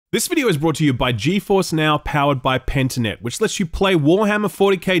This video is brought to you by GeForce Now, powered by Pentanet, which lets you play Warhammer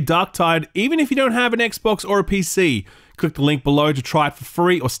 40k Darktide even if you don't have an Xbox or a PC. Click the link below to try it for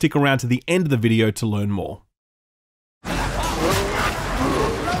free or stick around to the end of the video to learn more.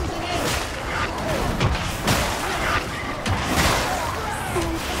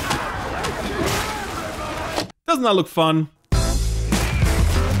 Doesn't that look fun?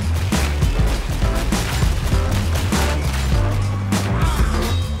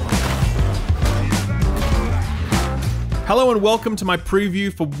 Hello and welcome to my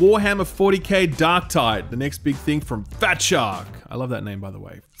preview for Warhammer 40k Darktide, the next big thing from Fat Shark. I love that name, by the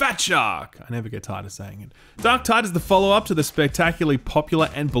way. Fat Shark! I never get tired of saying it. Darktide is the follow-up to the spectacularly popular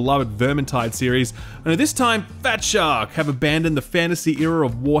and beloved Vermintide series, and this time, Fat Shark have abandoned the fantasy era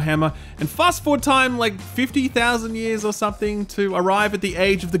of Warhammer and fast forward time like 50,000 years or something to arrive at the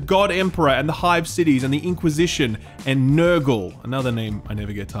age of the God Emperor and the Hive Cities and the Inquisition and Nurgle, another name I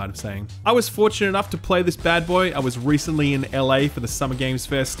never get tired of saying. I was fortunate enough to play this bad boy. I was recently in LA for the Summer Games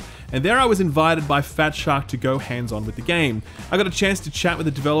Fest, and there I was invited by Fat Shark to go hands-on with the game. I got a chance to chat with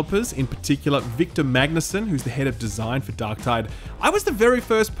the developers, in particular Victor Magnuson, who's the head of design for Darktide. I was the very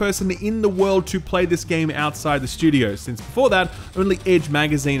first person in the world to play this game outside the studio, since before that, only Edge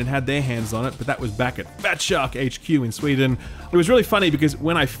magazine had had their hands on it, but that was back at Fat Shark HQ in Sweden. It was really funny because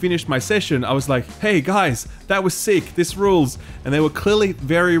when I finished my session, I was like, hey guys, that was sick, this rules. And they were clearly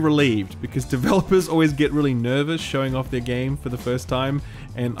very relieved because developers always get really nervous showing off their game for the first time.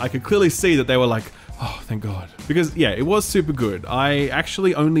 And I could clearly see that they were like, oh, thank God. Because yeah, it was super good. I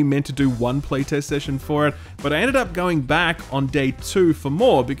actually only meant to do one playtest session for it, but I ended up going back on day 2 for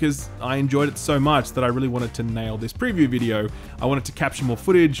more because I enjoyed it so much that I really wanted to nail this preview video. I wanted to capture more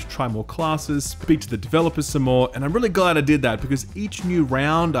footage, try more classes, speak to the developers some more, and I'm really glad I did that because each new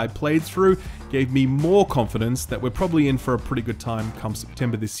round I played through gave me more confidence that we're probably in for a pretty good time come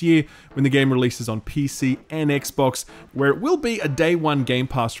September this year when the game releases on PC and Xbox, where it will be a day 1 Game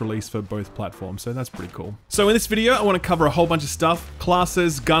Pass release for both platforms, so that's pretty cool. So in this video, I want to cover a whole bunch of stuff: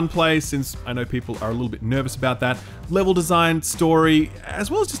 classes, gunplay, since I know people are a little bit nervous about that, level design, story, as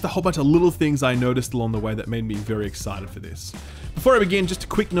well as just a whole bunch of little things I noticed along the way that made me very excited for this. Before I begin, just a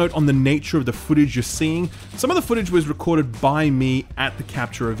quick note on the nature of the footage you're seeing. Some of the footage was recorded by me at the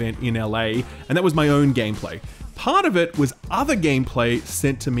Capture event in LA, and that was my own gameplay. Part of it was other gameplay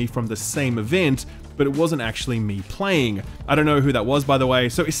sent to me from the same event, but it wasn't actually me playing. I don't know who that was, by the way.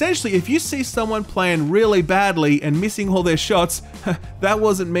 So essentially, if you see someone playing really badly and missing all their shots, that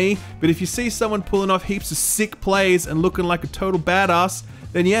wasn't me. But if you see someone pulling off heaps of sick plays and looking like a total badass,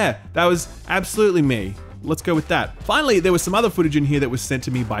 then yeah, that was absolutely me. Let's go with that. Finally, there was some other footage in here that was sent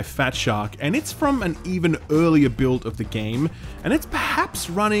to me by Fat Shark, and it's from an even earlier build of the game, and it's perhaps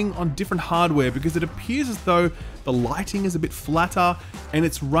running on different hardware because it appears as though the lighting is a bit flatter, and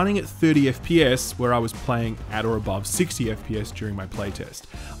it's running at 30 FPS where I was playing at or above 60 FPS during my playtest.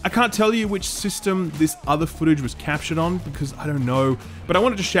 I can't tell you which system this other footage was captured on because I don't know, but I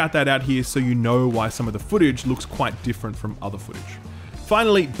wanted to shout that out here so you know why some of the footage looks quite different from other footage.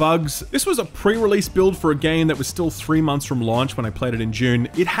 Finally, bugs. This was a pre-release build for a game that was still 3 months from launch when I played it in June.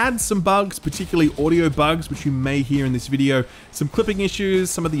 It had some bugs, particularly audio bugs, which you may hear in this video, some clipping issues,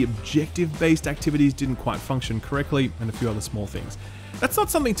 some of the objective-based activities didn't quite function correctly, and a few other small things. That's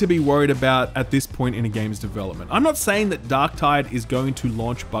not something to be worried about at this point in a game's development. I'm not saying that Darktide is going to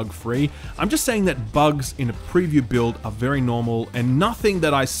launch bug-free. I'm just saying that bugs in a preview build are very normal, and nothing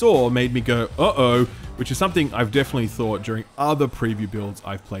that I saw made me go, uh-oh, which is something I've definitely thought during other preview builds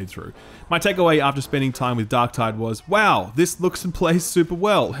I've played through. My takeaway after spending time with Darktide was, wow, this looks and plays super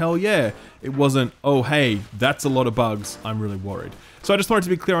well, hell yeah. It wasn't, oh hey, that's a lot of bugs, I'm really worried. So I just wanted to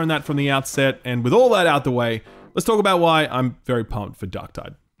be clear on that from the outset, and with all that out the way, let's talk about why I'm very pumped for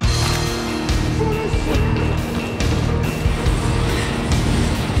Darktide.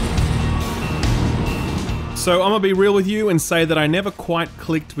 So I'm gonna be real with you and say that I never quite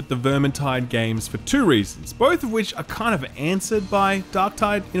clicked with the Vermintide games for 2 reasons, both of which are kind of answered by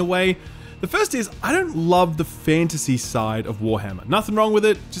Darktide in a way. The first is, I don't love the fantasy side of Warhammer. Nothing wrong with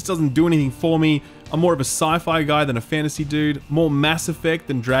it, just doesn't do anything for me. I'm more of a sci-fi guy than a fantasy dude, more Mass Effect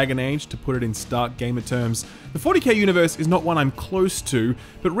than Dragon Age, to put it in stark gamer terms. The 40k universe is not one I'm close to,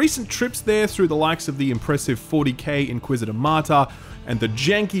 but recent trips there through the likes of the impressive 40k Inquisitor Martyr and the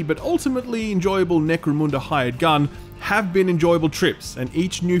janky but ultimately enjoyable Necromunda Hired Gun have been enjoyable trips, and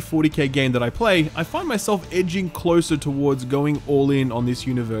each new 40k game that I play, I find myself edging closer towards going all in on this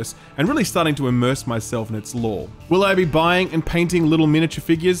universe and really starting to immerse myself in its lore. Will I be buying and painting little miniature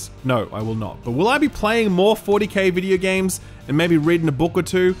figures? No, I will not. But will I be playing more 40k video games and maybe reading a book or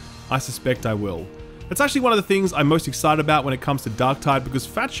two? I suspect I will. That's actually one of the things I'm most excited about when it comes to Darktide, because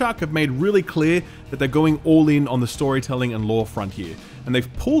Fatshark have made really clear that they're going all in on the storytelling and lore front here, and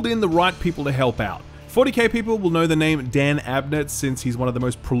they've pulled in the right people to help out. 40k people will know the name Dan Abnett since he's one of the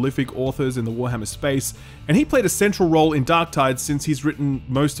most prolific authors in the Warhammer space, and he played a central role in Darktide since he's written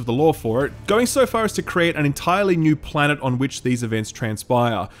most of the lore for it, going so far as to create an entirely new planet on which these events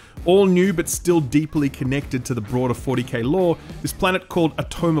transpire. All new but still deeply connected to the broader 40k lore, this planet called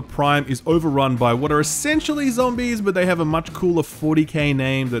Atoma Prime is overrun by what are essentially zombies, but they have a much cooler 40k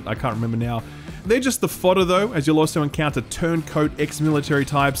name that I can't remember now. They're just the fodder though, as you'll also encounter turncoat ex-military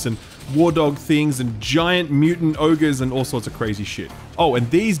types and war dog things and giant mutant ogres and all sorts of crazy shit. Oh, and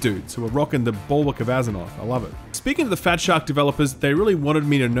these dudes who are rocking the Bulwark of Azeroth, I love it. Speaking of the Fatshark developers, they really wanted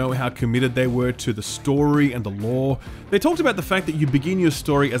me to know how committed they were to the story and the lore. They talked about the fact that you begin your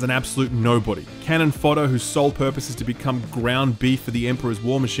story as an absolute nobody, cannon fodder whose sole purpose is to become ground beef for the Emperor's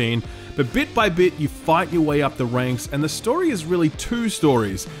war machine, but bit by bit you fight your way up the ranks, and the story is really two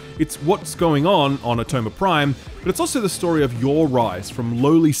stories. It's what's going on Atoma Prime, but it's also the story of your rise from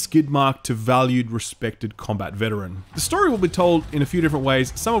lowly skid mark to valued, respected combat veteran. The story will be told in a few different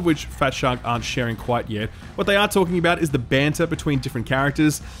ways, some of which Fatshark aren't sharing quite yet. What they are talking about is the banter between different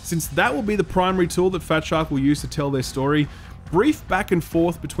characters, since that will be the primary tool that Fatshark will use to tell their story. Brief back and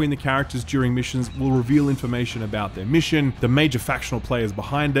forth between the characters during missions will reveal information about their mission, the major factional players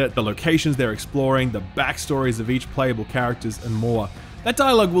behind it, the locations they're exploring, the backstories of each playable characters, and more. That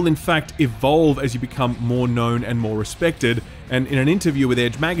dialogue will in fact evolve as you become more known and more respected, and in an interview with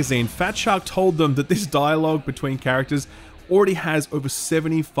Edge magazine, Fatshark told them that this dialogue between characters already has over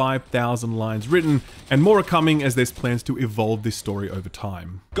 75,000 lines written, and more are coming as there's plans to evolve this story over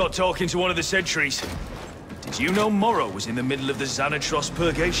time. Got talking to one of the sentries. Did you know Morrow was in the middle of the Xanatros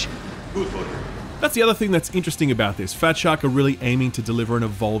purgation? That's the other thing that's interesting about this. Fatshark are really aiming to deliver an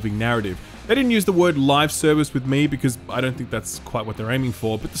evolving narrative. They didn't use the word live service with me because I don't think that's quite what they're aiming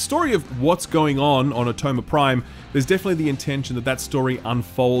for, but the story of what's going on Atoma Prime, there's definitely the intention that that story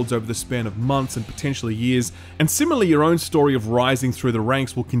unfolds over the span of months and potentially years, and similarly your own story of rising through the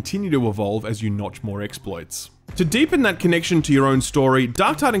ranks will continue to evolve as you notch more exploits. To deepen that connection to your own story,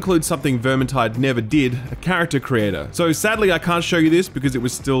 Darktide includes something Vermintide never did, a character creator. So sadly I can't show you this because it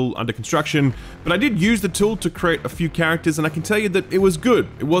was still under construction, but I did use the tool to create a few characters, and I can tell you that it was good.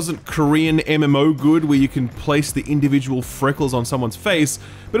 It wasn't Korean MMO good where you can place the individual freckles on someone's face,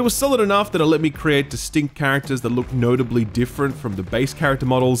 but it was solid enough that it let me create distinct characters that look notably different from the base character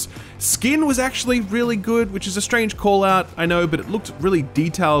models. Skin was actually really good, which is a strange call out, I know, but it looked really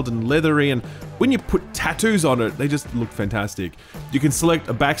detailed and leathery, and when you put tattoos on it, they just look fantastic. You can select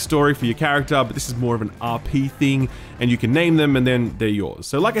a backstory for your character, but this is more of an RP thing, and you can name them and then they're yours.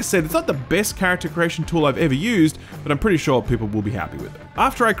 So like I said, it's not the best character creation tool I've ever used, but I'm pretty sure people will be happy with it.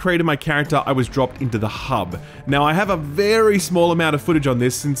 After I created my character, I was dropped into the hub. Now I have a very small amount of footage on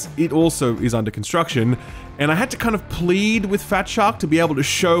this since it also is under construction, and I had to kind of plead with Fatshark to be able to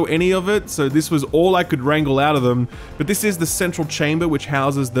show any of it, so this was all I could wrangle out of them. But this is the central chamber which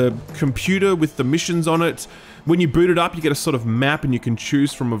houses the computer with the missions on it. When you boot it up, you get a sort of map and you can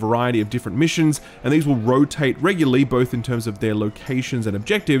choose from a variety of different missions, and these will rotate regularly, both in terms of their locations and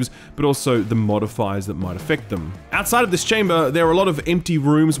objectives, but also the modifiers that might affect them. Outside of this chamber, there are a lot of empty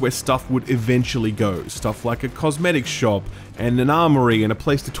rooms where stuff would eventually go. Stuff like a cosmetics shop, and an armory, and a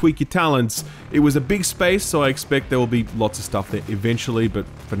place to tweak your talents. It was a big space, so I expect there will be lots of stuff there eventually, but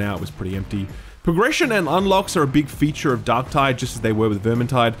for now it was pretty empty. Progression and unlocks are a big feature of Darktide, just as they were with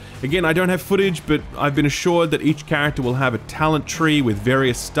Vermintide. Again, I don't have footage, but I've been assured that each character will have a talent tree with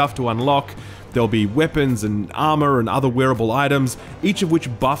various stuff to unlock. There'll be weapons and armor and other wearable items, each of which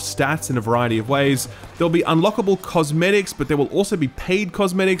buff stats in a variety of ways. There'll be unlockable cosmetics, but there will also be paid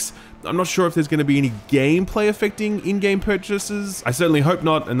cosmetics. I'm not sure if there's going to be any gameplay affecting in-game purchases. I certainly hope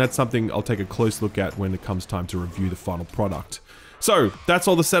not, and that's something I'll take a close look at when it comes time to review the final product. So, that's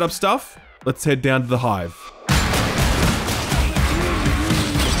all the setup stuff. Let's head down to the hive.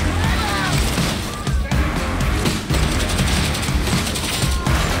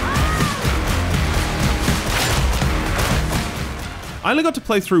 I only got to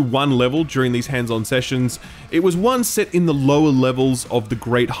play through one level during these hands-on sessions. It was one set in the lower levels of the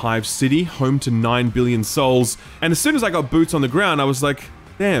Great Hive City, home to 9 billion souls, and as soon as I got boots on the ground, I was like,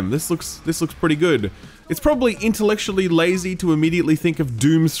 damn, this looks pretty good. It's probably intellectually lazy to immediately think of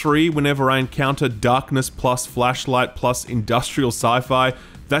Doom 3 whenever I encounter darkness plus flashlight plus industrial sci-fi.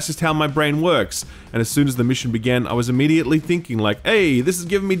 That's just how my brain works. And as soon as the mission began, I was immediately thinking like, hey, this is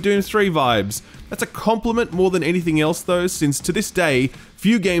giving me Doom 3 vibes. That's a compliment more than anything else though, since to this day,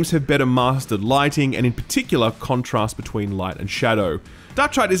 few games have better mastered lighting and in particular contrast between light and shadow.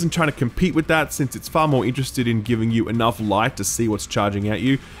 Darktide isn't trying to compete with that since it's far more interested in giving you enough light to see what's charging at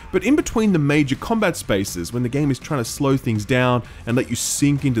you, but in between the major combat spaces, when the game is trying to slow things down and let you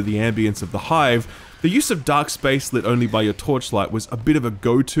sink into the ambience of the hive, the use of dark space lit only by your torchlight was a bit of a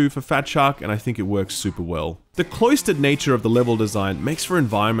go-to for Fatshark, and I think it works super well. The cloistered nature of the level design makes for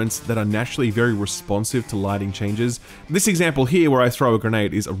environments that are naturally very responsive to lighting changes. This example here where I throw a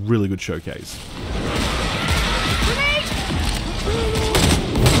grenade is a really good showcase.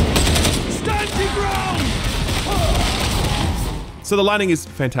 So the lighting is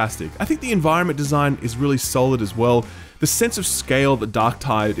fantastic. I think the environment design is really solid as well. The sense of scale that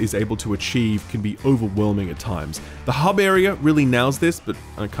Darktide is able to achieve can be overwhelming at times. The hub area really nails this, but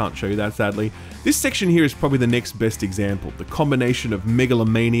I can't show you that sadly. This section here is probably the next best example. The combination of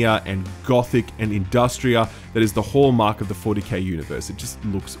megalomania and gothic and industria that is the hallmark of the 40k universe. It just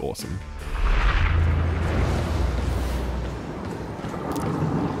looks awesome.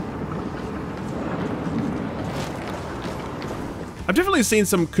 I've definitely seen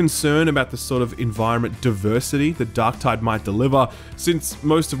some concern about the sort of environment diversity that Darktide might deliver, since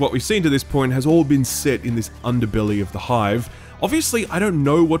most of what we've seen to this point has all been set in this underbelly of the hive. Obviously, I don't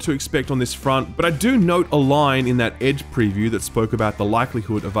know what to expect on this front, but I do note a line in that Edge preview that spoke about the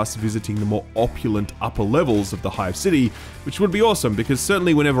likelihood of us visiting the more opulent upper levels of the Hive City, which would be awesome, because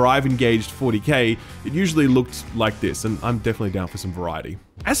certainly whenever I've engaged 40k, it usually looked like this, and I'm definitely down for some variety.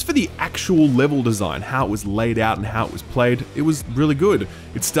 As for the actual level design, how it was laid out and how it was played, it was really good.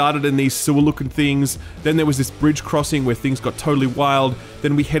 It started in these sewer-looking things, then there was this bridge crossing where things got totally wild,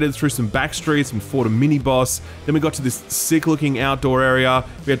 then we headed through some back streets and fought a mini-boss, then we got to this sick-looking outdoor area,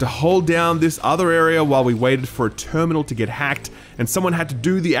 we had to hold down this other area while we waited for a terminal to get hacked, and someone had to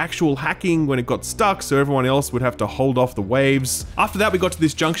do the actual hacking when it got stuck, so everyone else would have to hold off the waves. After that, we got to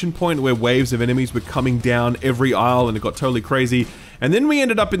this junction point where waves of enemies were coming down every aisle and it got totally crazy. And then we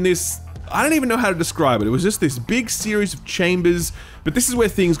ended up in this, I don't even know how to describe it. It was just this big series of chambers, but this is where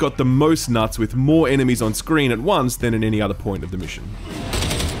things got the most nuts, with more enemies on screen at once than at any other point of the mission.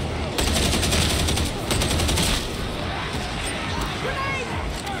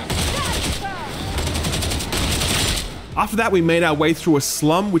 After that, we made our way through a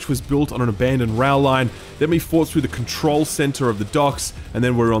slum which was built on an abandoned rail line. Then we fought through the control center of the docks, and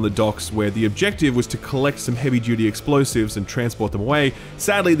then we were on the docks where the objective was to collect some heavy-duty explosives and transport them away.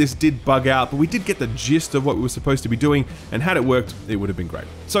 Sadly, this did bug out, but we did get the gist of what we were supposed to be doing, and had it worked, it would have been great.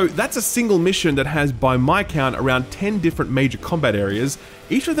 So that's a single mission that has, by my count, around 10 different major combat areas,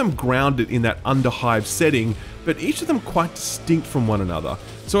 each of them grounded in that underhive setting, but each of them quite distinct from one another.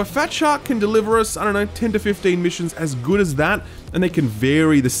 So if Fatshark can deliver us, I don't know, 10 to 15 missions as good as that, and they can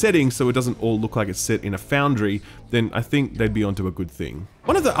vary the settings so it doesn't all look like it's set in a foundry, then I think they'd be onto a good thing.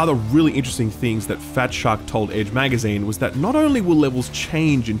 One of the other really interesting things that Fatshark told Edge magazine was that not only will levels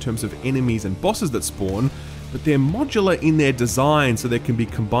change in terms of enemies and bosses that spawn, but they're modular in their design so they can be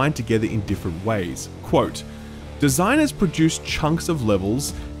combined together in different ways. Quote, "Designers produce chunks of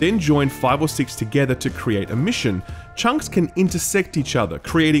levels, then join 5 or 6 together to create a mission. Chunks can intersect each other,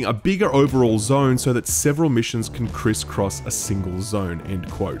 creating a bigger overall zone so that several missions can crisscross a single zone," end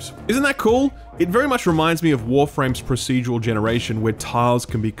quote. Isn't that cool? It very much reminds me of Warframe's procedural generation, where tiles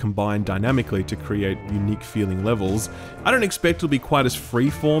can be combined dynamically to create unique feeling levels. I don't expect it'll be quite as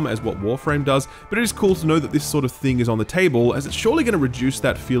freeform as what Warframe does, but it is cool to know that this sort of thing is on the table, as it's surely going to reduce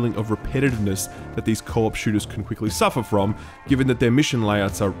that feeling of repetitiveness that these co-op shooters can quickly suffer from, given that their mission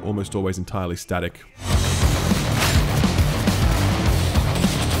layouts are almost always entirely static.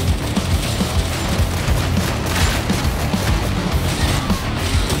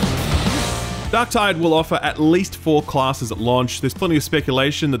 Darktide will offer at least 4 classes at launch. There's plenty of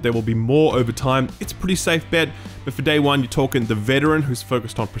speculation that there will be more over time. It's a pretty safe bet, but for day one, you're talking the Veteran, who's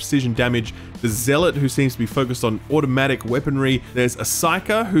focused on precision damage, the Zealot, who seems to be focused on automatic weaponry, there's a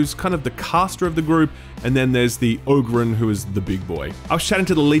Psyker, who's kind of the caster of the group, and then there's the Ogryn, who is the big boy. I was chatting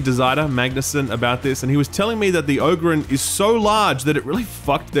to the lead designer, Magnuson, about this, and he was telling me that the Ogryn is so large that it really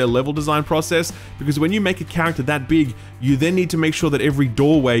fucked their level design process, because when you make a character that big, you then need to make sure that every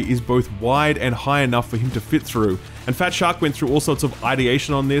doorway is both wide and high enough for him to fit through. And Fatshark went through all sorts of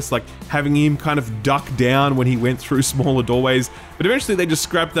ideation on this, like having him kind of duck down when he went through smaller doorways, but eventually they just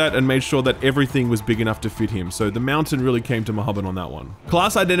scrapped that and made sure that everything was big enough to fit him, so the mountain really came to Mohammed on that one.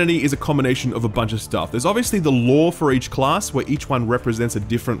 Class identity is a combination of a bunch of stuff. There's obviously the lore for each class, where each one represents a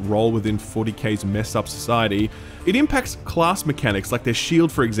different role within 40k's messed up society. It impacts class mechanics, like their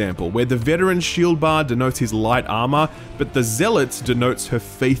shield for example, where the Veteran's shield bar denotes his light armor, but the Zealot's denotes her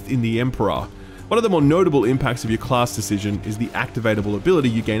faith in the Emperor. One of the more notable impacts of your class decision is the activatable ability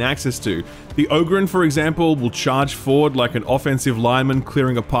you gain access to. The Ogryn, for example, will charge forward like an offensive lineman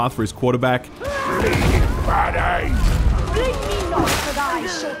clearing a path for his quarterback.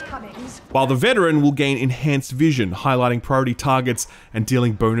 While the Veteran will gain enhanced vision, highlighting priority targets and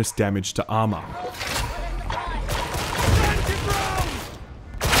dealing bonus damage to armor.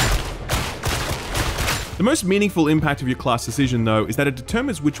 The most meaningful impact of your class decision, though, is that it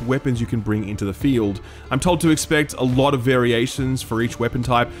determines which weapons you can bring into the field. I'm told to expect a lot of variations for each weapon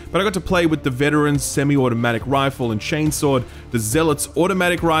type, but I got to play with the Veteran's semi-automatic rifle and chainsword, the Zealot's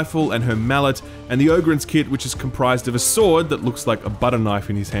automatic rifle and her mallet, and the Ogryn's kit, which is comprised of a sword that looks like a butter knife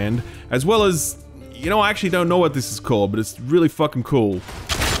in his hand, as well as, you know, I actually don't know what this is called, but it's really fucking cool.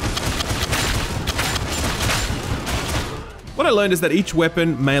 What I learned is that each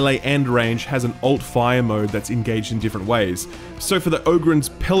weapon, melee and range, has an alt-fire mode that's engaged in different ways. So for the Ogryn's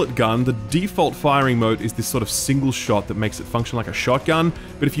pellet gun, the default firing mode is this sort of single shot that makes it function like a shotgun,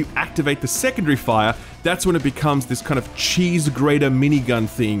 but if you activate the secondary fire, that's when it becomes this kind of cheese grater minigun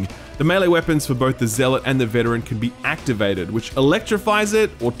thing. The melee weapons for both the Zealot and the Veteran can be activated, which electrifies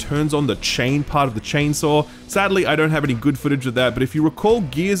it or turns on the chain part of the chainsaw. Sadly, I don't have any good footage of that, but if you recall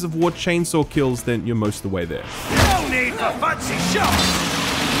Gears of War chainsaw kills, then you're most of the way there. No need for fancy shots!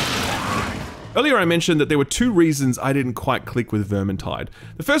 Earlier I mentioned that there were two reasons I didn't quite click with Vermintide.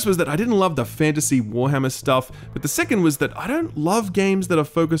 The first was that I didn't love the fantasy Warhammer stuff, but the second was that I don't love games that are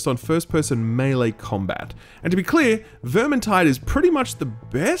focused on first-person melee combat. And to be clear, Vermintide is pretty much the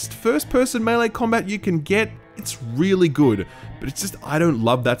best first-person melee combat you can get. It's really good, but it's just I don't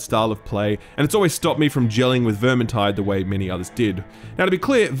love that style of play, and it's always stopped me from gelling with Vermintide the way many others did. Now to be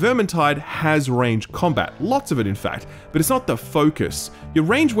clear, Vermintide has range combat, lots of it in fact, but it's not the focus. Your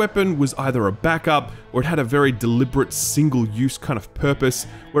range weapon was either a backup, or it had a very deliberate single-use kind of purpose,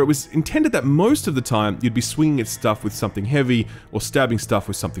 where it was intended that most of the time you'd be swinging at stuff with something heavy, or stabbing stuff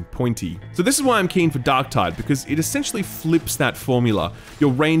with something pointy. So this is why I'm keen for Darktide, because it essentially flips that formula.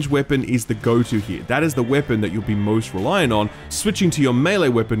 Your range weapon is the go-to here. That is the weapon that you'll be most reliant on, switching to your melee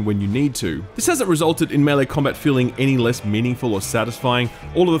weapon when you need to. This hasn't resulted in melee combat feeling any less meaningful or satisfying.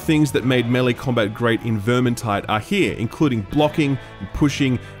 All of the things that made melee combat great in Vermintide are here, including blocking and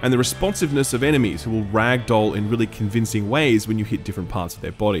pushing, and the responsiveness of enemies who will ragdoll in really convincing ways when you hit different parts of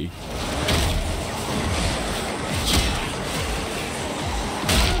their body.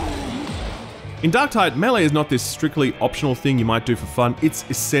 In Darktide, melee is not this strictly optional thing you might do for fun, it's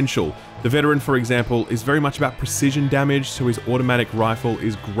essential. The Veteran, for example, is very much about precision damage, so his automatic rifle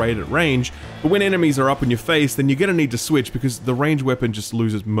is great at range, but when enemies are up in your face, then you're gonna need to switch because the range weapon just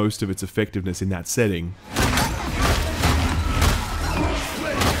loses most of its effectiveness in that setting.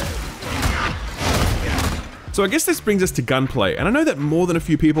 So I guess this brings us to gunplay, and I know that more than a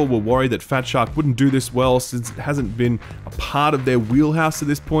few people were worried that Fat Shark wouldn't do this well since it hasn't been a part of their wheelhouse to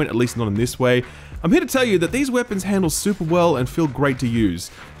this point, at least not in this way. I'm here to tell you that these weapons handle super well and feel great to use.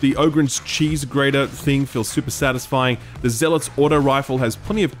 The Ogryn's cheese grater thing feels super satisfying, the Zealot's auto rifle has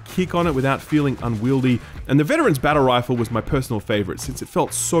plenty of kick on it without feeling unwieldy, and the Veteran's battle rifle was my personal favorite since it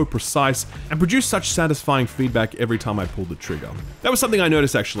felt so precise and produced such satisfying feedback every time I pulled the trigger. That was something I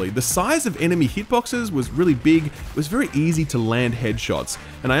noticed actually. The size of enemy hitboxes was really big, it was very easy to land headshots,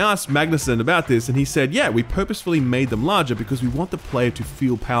 and I asked Magnuson about this and he said, yeah, we purposefully made them larger because we want the player to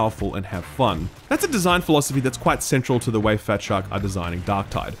feel powerful and have fun. That's a design philosophy that's quite central to the way Fat Shark are designing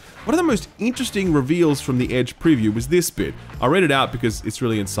Darktide. One of the most interesting reveals from the Edge preview was this bit. I'll read it out because it's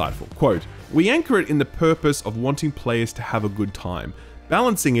really insightful. Quote, "We anchor it in the purpose of wanting players to have a good time.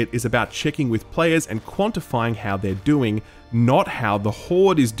 Balancing it is about checking with players and quantifying how they're doing, not how the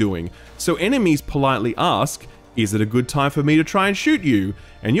Horde is doing. So enemies politely ask, is it a good time for me to try and shoot you?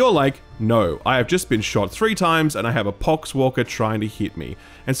 And you're like, no, I have just been shot 3 times and I have a poxwalker trying to hit me.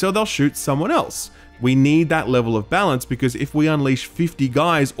 And so they'll shoot someone else. We need that level of balance because if we unleash 50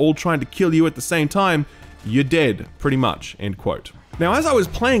 guys all trying to kill you at the same time, you're dead, pretty much," end quote. Now, as I was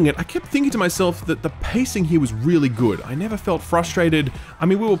playing it, I kept thinking to myself that the pacing here was really good. I never felt frustrated. I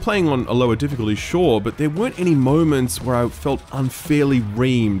mean, we were playing on a lower difficulty, sure, but there weren't any moments where I felt unfairly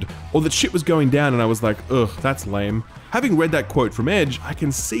reamed, or that shit was going down and I was like, ugh, that's lame. Having read that quote from Edge, I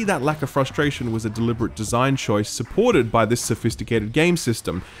can see that lack of frustration was a deliberate design choice supported by this sophisticated game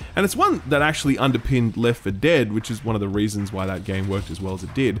system, and it's one that actually underpinned Left 4 Dead, which is one of the reasons why that game worked as well as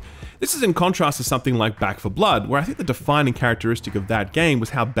it did. This is in contrast to something like Back 4 Blood, where I think the defining characteristic of that game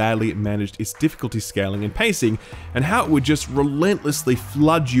was how badly it managed its difficulty scaling and pacing, and how it would just relentlessly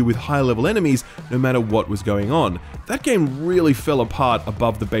flood you with high-level enemies no matter what was going on. That game really fell apart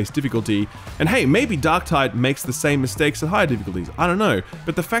above the base difficulty, and hey, maybe Darktide makes the same mistake stakes at higher difficulties. I don't know.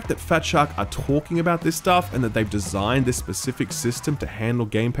 But the fact that Fat Shark are talking about this stuff and that they've designed this specific system to handle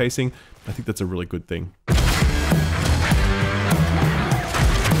game pacing, I think that's a really good thing.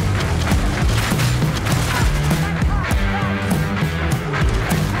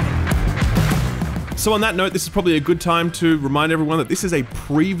 So on that note, this is probably a good time to remind everyone that this is a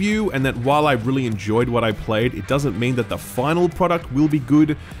preview and that while I really enjoyed what I played, it doesn't mean that the final product will be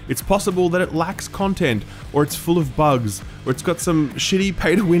good. It's possible that it lacks content, or it's full of bugs, or it's got some shitty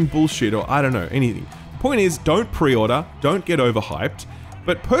pay-to-win bullshit, or I don't know, anything. The point is, don't pre-order, don't get overhyped.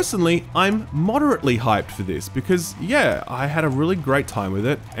 But personally, I'm moderately hyped for this because, yeah, I had a really great time with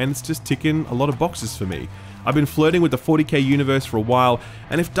it and it's just ticking a lot of boxes for me. I've been flirting with the 40k universe for a while,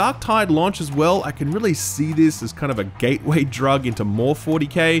 and if Darktide launches well, I can really see this as kind of a gateway drug into more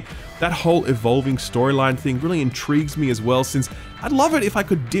 40k. That whole evolving storyline thing really intrigues me as well, since I'd love it if I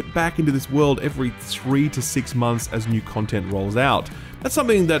could dip back into this world every 3 to 6 months as new content rolls out. That's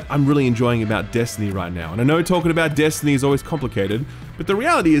something that I'm really enjoying about Destiny right now, and I know talking about Destiny is always complicated, but the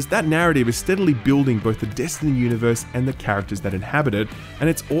reality is that narrative is steadily building both the Destiny universe and the characters that inhabit it, and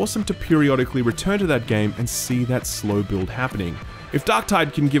it's awesome to periodically return to that game and see that slow build happening. If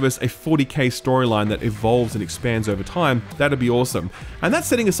Darktide can give us a 40k storyline that evolves and expands over time, that'd be awesome. And that's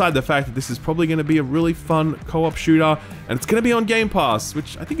setting aside the fact that this is probably going to be a really fun co-op shooter, and it's going to be on Game Pass,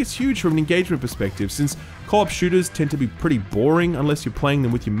 which I think is huge from an engagement perspective, since co-op shooters tend to be pretty boring unless you're playing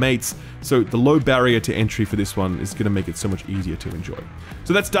them with your mates, so the low barrier to entry for this one is going to make it so much easier to enjoy.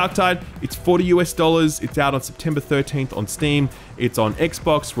 So that's Darktide. It's $40 US. It's out on September 13th on Steam. It's on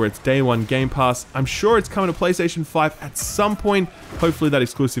Xbox, where it's day one Game Pass. I'm sure it's coming to PlayStation 5 at some point. Hopefully that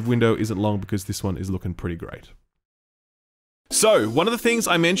exclusive window isn't long because this one is looking pretty great. So, one of the things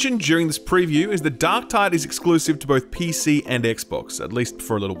I mentioned during this preview is that Darktide is exclusive to both PC and Xbox, at least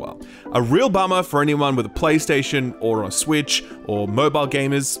for a little while. A real bummer for anyone with a PlayStation or a Switch or mobile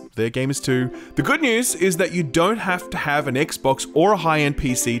gamers, they're gamers too. The good news is that you don't have to have an Xbox or a high-end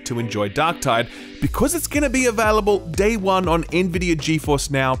PC to enjoy Darktide, because it's going to be available day one on Nvidia GeForce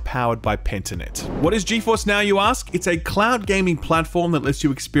Now, powered by Pentanet. What is GeForce Now, you ask? It's a cloud gaming platform that lets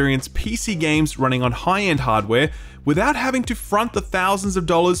you experience PC games running on high-end hardware without having to front the thousands of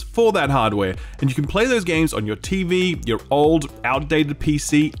dollars for that hardware. And you can play those games on your TV, your old, outdated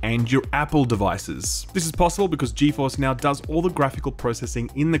PC, and your Apple devices. This is possible because GeForce Now does all the graphical processing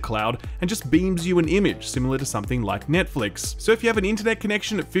in the cloud and just beams you an image, similar to something like Netflix. So if you have an internet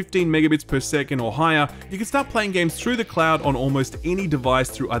connection at 15 megabits per second or higher, you can start playing games through the cloud on almost any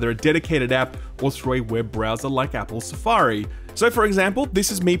device through either a dedicated app or through a web browser like Apple's Safari. So for example, this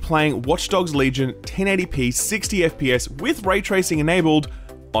is me playing Watch Dogs Legion 1080p 60 FPS with ray tracing enabled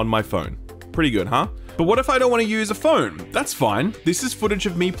on my phone. Pretty good, huh? But what if I don't want to use a phone? That's fine. This is footage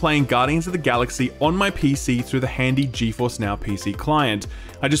of me playing Guardians of the Galaxy on my PC through the handy GeForce Now PC client.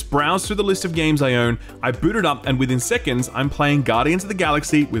 I just browse through the list of games I own, I boot it up, and within seconds, I'm playing Guardians of the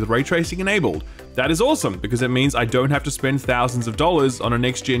Galaxy with ray tracing enabled. That is awesome, because it means I don't have to spend thousands of dollars on a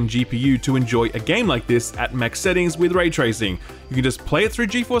next-gen GPU to enjoy a game like this at max settings with ray tracing. You can just play it through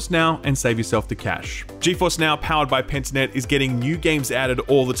GeForce Now and save yourself the cash. GeForce Now, powered by Pentanet, is getting new games added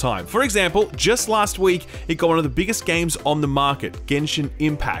all the time. For example, just last week, it got one of the biggest games on the market, Genshin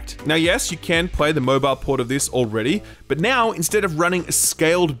Impact. Now yes, you can play the mobile port of this already, but now, instead of running a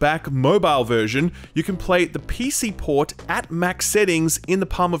scaled-back mobile version, you can play the PC port at max settings in the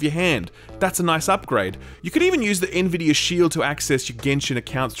palm of your hand. That's a nice upgrade. You can even use the Nvidia Shield to access your Genshin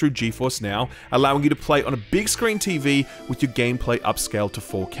account through GeForce Now, allowing you to play on a big screen TV with your gameplay upscaled to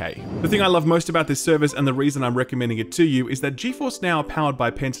 4K. The thing I love most about this service, and the reason I'm recommending it to you, is that GeForce Now, powered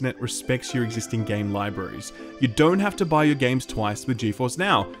by Pentanet, respects your existing game libraries. You don't have to buy your games twice with GeForce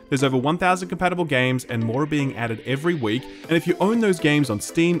Now. There's over 1,000 compatible games, and more are being added every week, and if you own those games on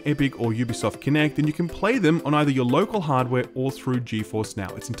Steam, Epic, or Ubisoft Connect, then you can play them on either your local hardware or through GeForce Now.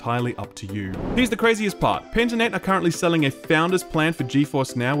 It's entirely up to you. Here's the craziest part. Pentanet are currently selling a founder's plan for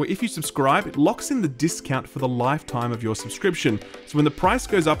GeForce Now, where if you subscribe, it locks in the discount for the lifetime of your subscription. So when the price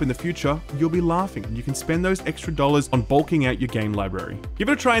goes up in the future, you'll be laughing, and you can spend those extra dollars on bulking out your game library. Give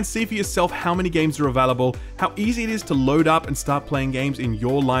it a try and see for yourself how many games are available, how easy it is to load up and start playing games in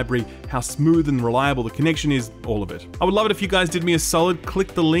your library, how smooth and reliable the connection is, all of it. I would love it if you guys did me a solid,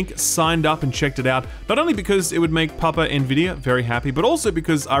 clicked the link, signed up, and checked it out, not only because it would make Papa Nvidia very happy, but also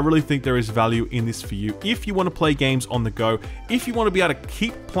because I really think there is value value in this for you if you want to play games on the go, if you want to be able to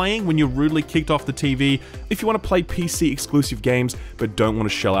keep playing when you're rudely kicked off the TV, if you want to play PC exclusive games but don't want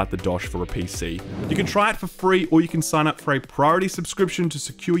to shell out the dosh for a PC. You can try it for free, or you can sign up for a priority subscription to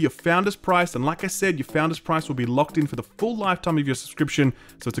secure your founder's price, and like I said, your founder's price will be locked in for the full lifetime of your subscription,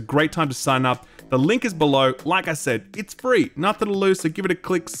 so it's a great time to sign up. The link is below. Like I said, it's free, nothing to lose, so give it a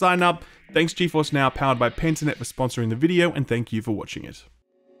click, sign up. Thanks GeForce Now, powered by Pentanet, for sponsoring the video, and thank you for watching it.